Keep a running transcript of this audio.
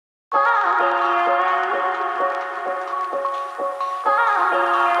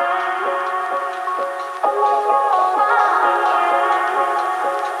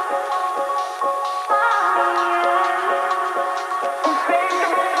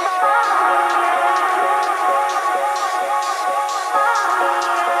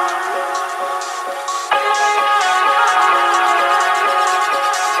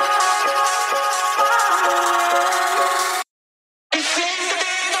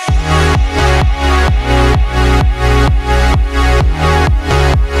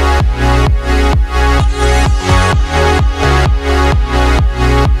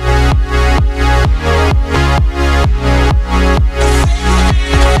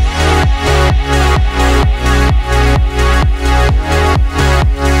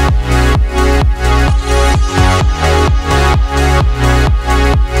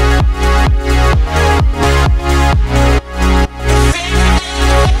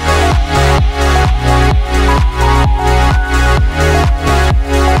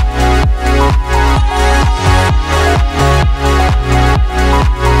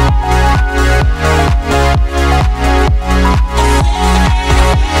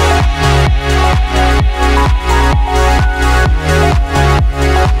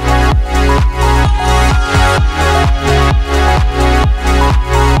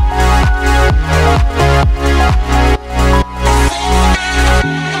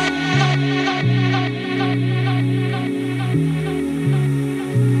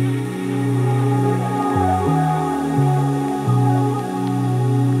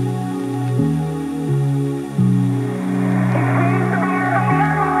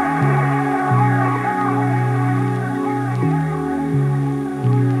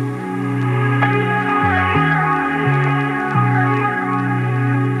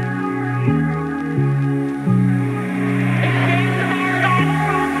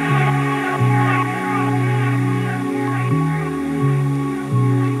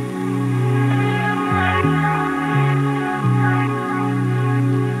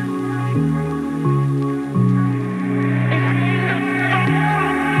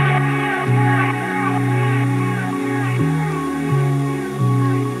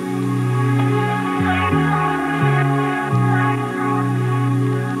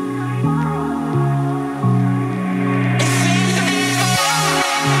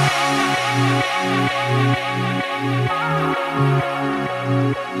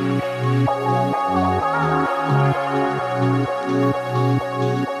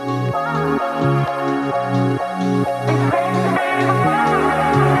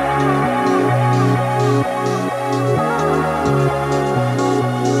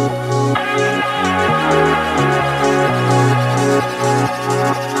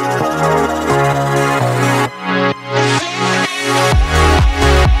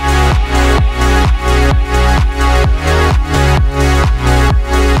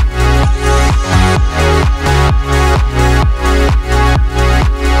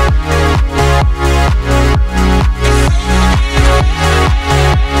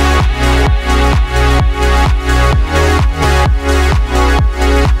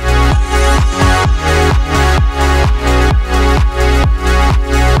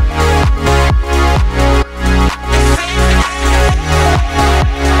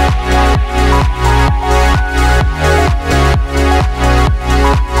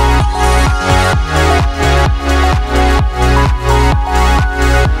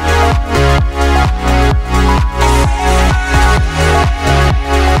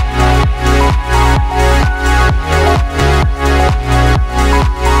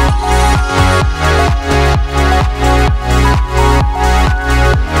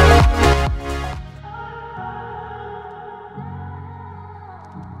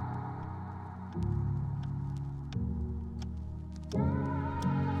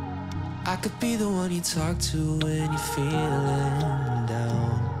I could be the one you talk to when you're feeling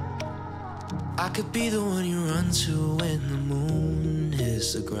down. I could be the one you run to when the moon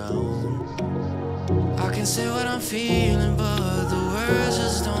hits the ground. I can say what I'm feeling, but the words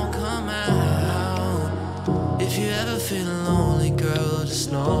just don't come out. If you ever feel lonely, girl,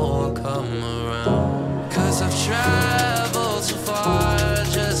 just know I'll come around. 'Cause I've traveled so far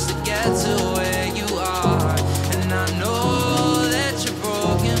just to get to where you are. And I know that you're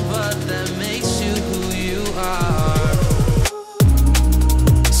broken, but that makes you who you are.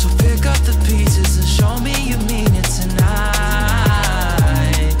 So pick up the pieces and show me you mean it tonight.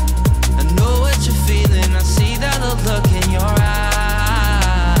 I know what you're feeling, I see that look in your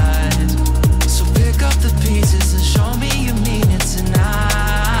eyes. So pick up the pieces and show me you mean it tonight.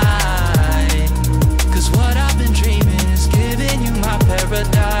 'Cause what I've been dreaming is giving you my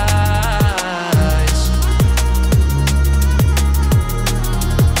paradise.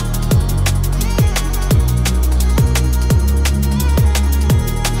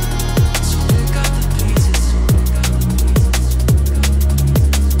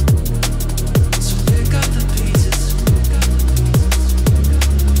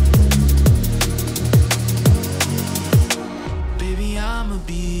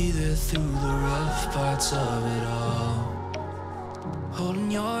 Through the rough parts of it all, holding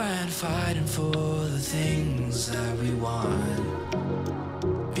your hand, fighting for the things that we want.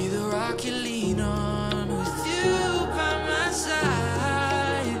 Be the rock you lean on, with you by my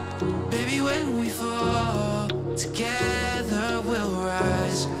side. Baby, when we fall, together we'll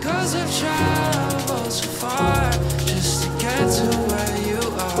rise. 'Cause I've traveled so far just to get to where you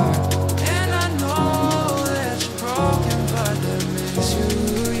are. And I know that you're broken, but that makes you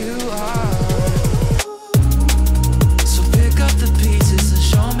who you are. So pick up the pieces and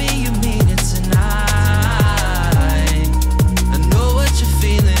show me you mean it tonight. I know what you're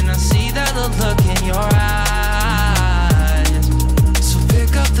feeling, I see that look in your eyes. So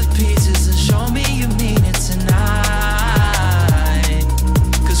pick up the pieces and show me you mean it tonight.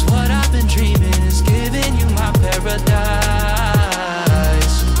 'Cause what I've been dreaming is giving you my paradise.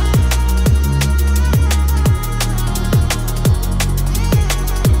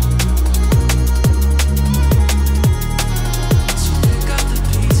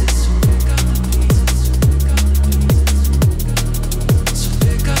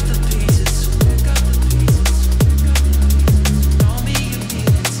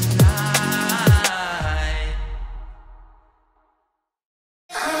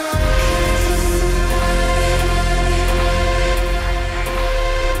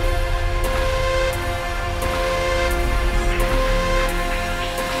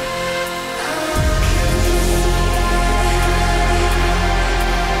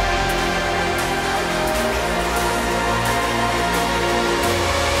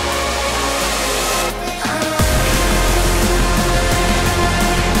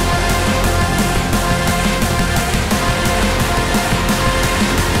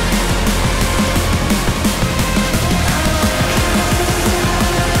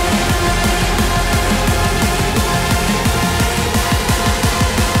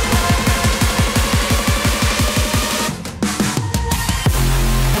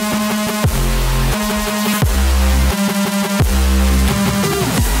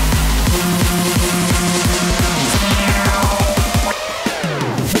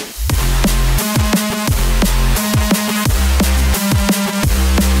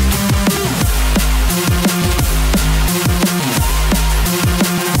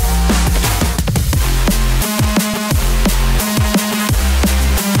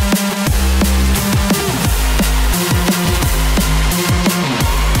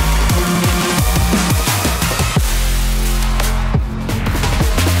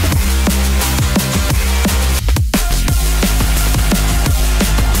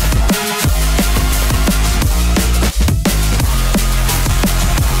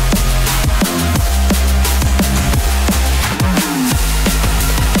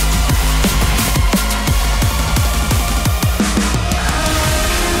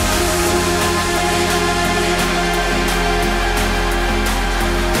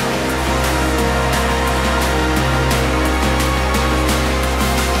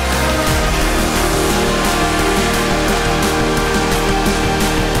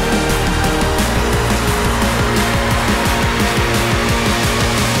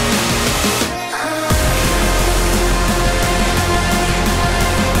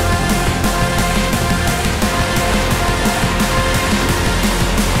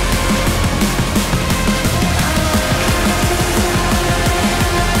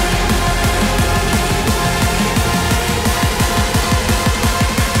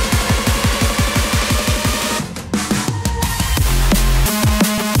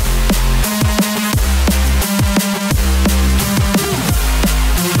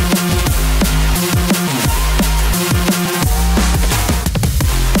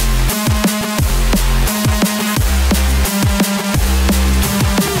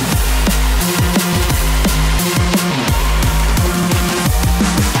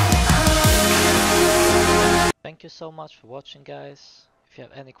 so much for watching, guys. If you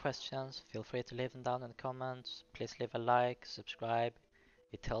have any questions, feel free to leave them down in the comments. Please leave a like, subscribe.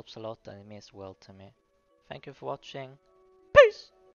 It helps a lot and it means the world to me. Thank you for watching.